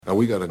Now,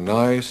 we got a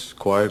nice,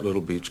 quiet little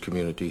beach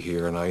community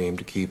here, and I aim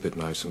to keep it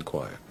nice and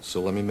quiet.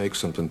 So let me make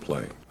something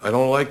plain. I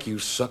don't like you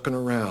sucking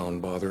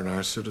around bothering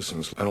our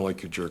citizens. I don't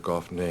like your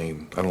jerk-off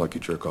name. I don't like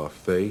your jerk-off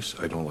face.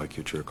 I don't like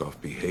your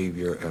jerk-off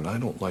behavior. And I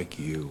don't like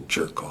you,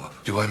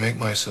 jerk-off. Do I make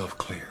myself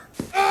clear?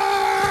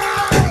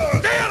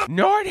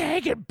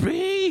 Nordhagen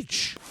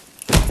Beach!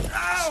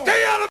 Ow!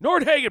 Stay out of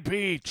Nordhagen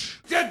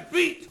Beach! Dead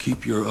beat!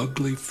 Keep your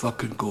ugly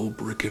fucking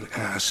gold-bricking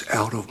ass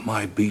out of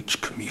my beach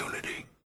community.